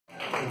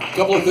A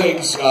couple of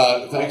things.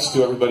 Thanks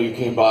to everybody who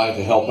came by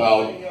to help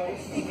out.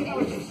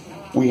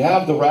 We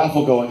have the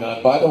raffle going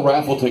on. Buy the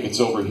raffle tickets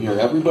over here.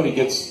 Everybody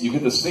you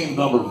get the same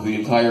number for the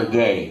entire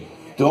day.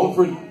 Don't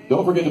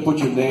forget to put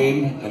your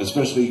name and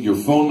especially your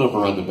phone number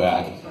on the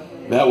back.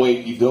 That way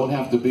you don't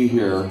have to be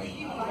here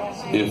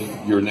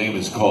if your name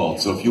is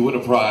called. So if you win a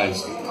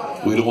prize,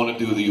 we don't want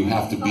to do the you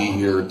have to be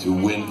here to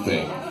win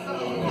thing.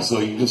 So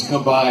you just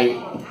come by,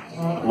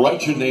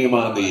 write your name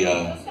on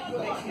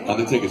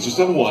the tickets. Just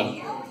have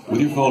one with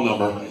your phone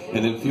number,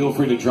 and then feel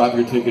free to drop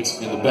your tickets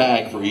in the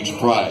bag for each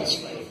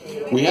prize.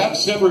 We have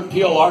separate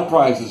PLR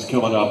prizes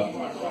coming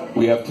up.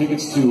 We have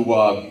tickets to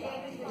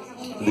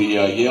the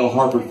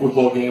Yale-Harvard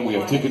football game. We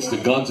have tickets to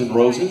Guns N'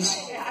 Roses.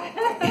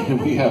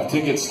 And we have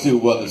tickets to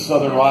the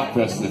Southern Rock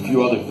Fest and a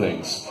few other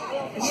things.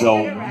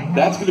 So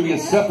that's going to be a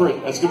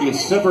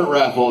separate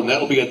raffle, and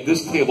that'll be at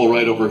this table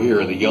right over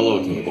here, the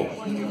yellow table.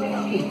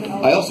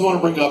 I also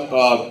want to bring up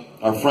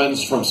our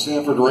friends from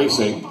Sanford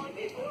Racing,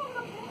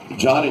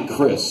 John and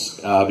Chris,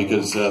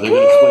 because they're going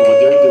to explain what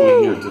they're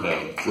doing here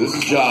today. So this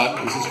is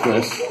John, this is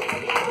Chris.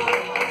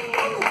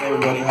 Hey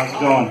everybody, how's it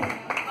going?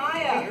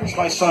 It's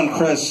my son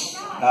Chris.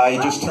 He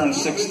just turned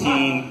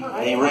 16.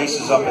 He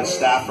races up at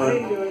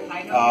Stafford.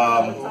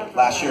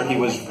 Last year he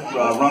was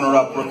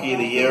runner-up Rookie of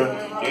the Year.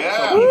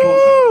 Yeah.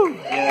 So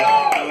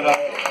give it up.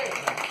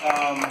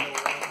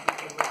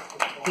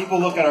 People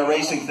look at our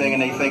racing thing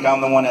and they think I'm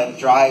the one that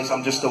drives.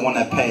 I'm just the one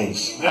that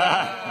pays.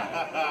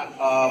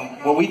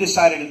 What we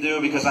decided to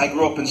do, because I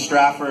grew up in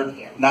Stratford,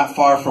 not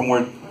far from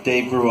where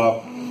Dave grew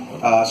up.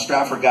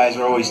 Stratford guys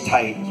are always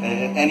tight.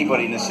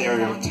 Anybody in this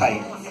area are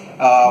tight.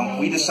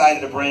 We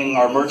decided to bring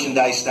our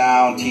merchandise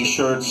down: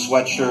 t-shirts,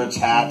 sweatshirts,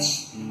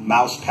 hats,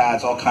 mouse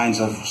pads, all kinds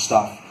of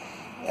stuff.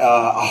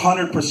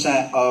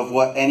 100% of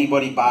what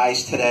anybody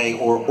buys today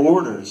or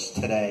orders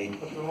today,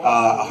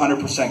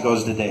 100%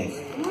 goes to Dave.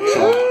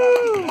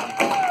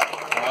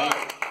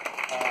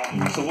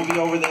 So we'll be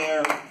over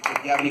there.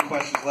 If you have any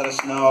questions, let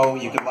us know.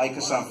 You can like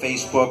us on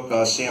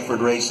Facebook, Sanford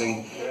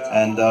Racing,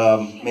 and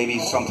maybe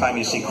sometime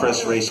you see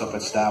Chris race up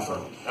at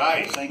Stafford.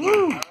 Nice. Thank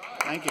you.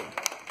 Thank you.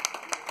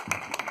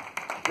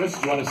 Chris,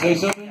 do you want to say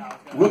something?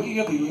 Rookie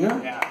of the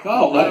Year?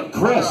 Oh, let it.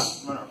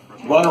 Chris,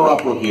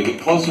 runner-up rookie.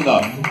 Close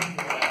enough.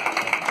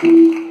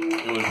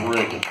 It was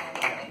Rick.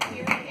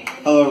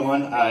 Hello,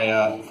 everyone.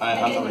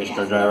 I'm the race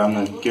car driver. I'm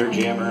the gear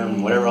jammer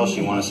and whatever else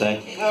you want to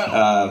say.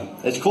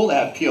 It's cool to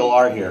have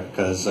PLR here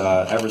because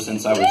ever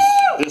since I was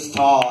this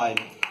tall,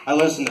 I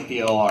listened to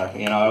PLR.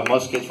 You know,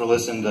 most kids were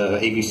listening to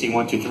ABC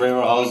 123. I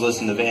always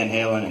listened to Van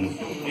Halen and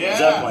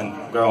Zeppelin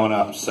growing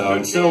up, so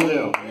and still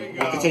do.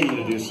 We'll continue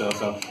to do so.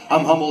 So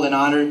I'm humbled and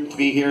honored to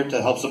be here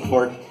to help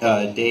support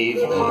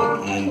Dave,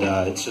 and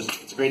it's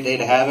a great day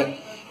to have it.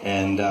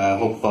 And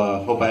hope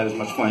I have as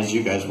much fun as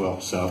you guys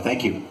will. So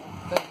thank you.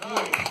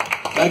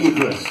 Thank you,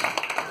 Chris.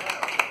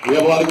 We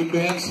have a lot of good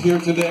bands here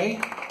today.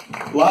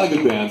 A lot of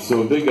good bands.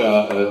 So a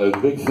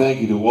big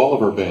thank you to all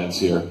of our bands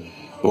here.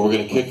 But we're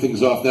going to kick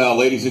things off now,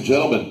 ladies and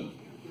gentlemen,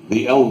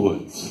 the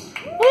Elwoods.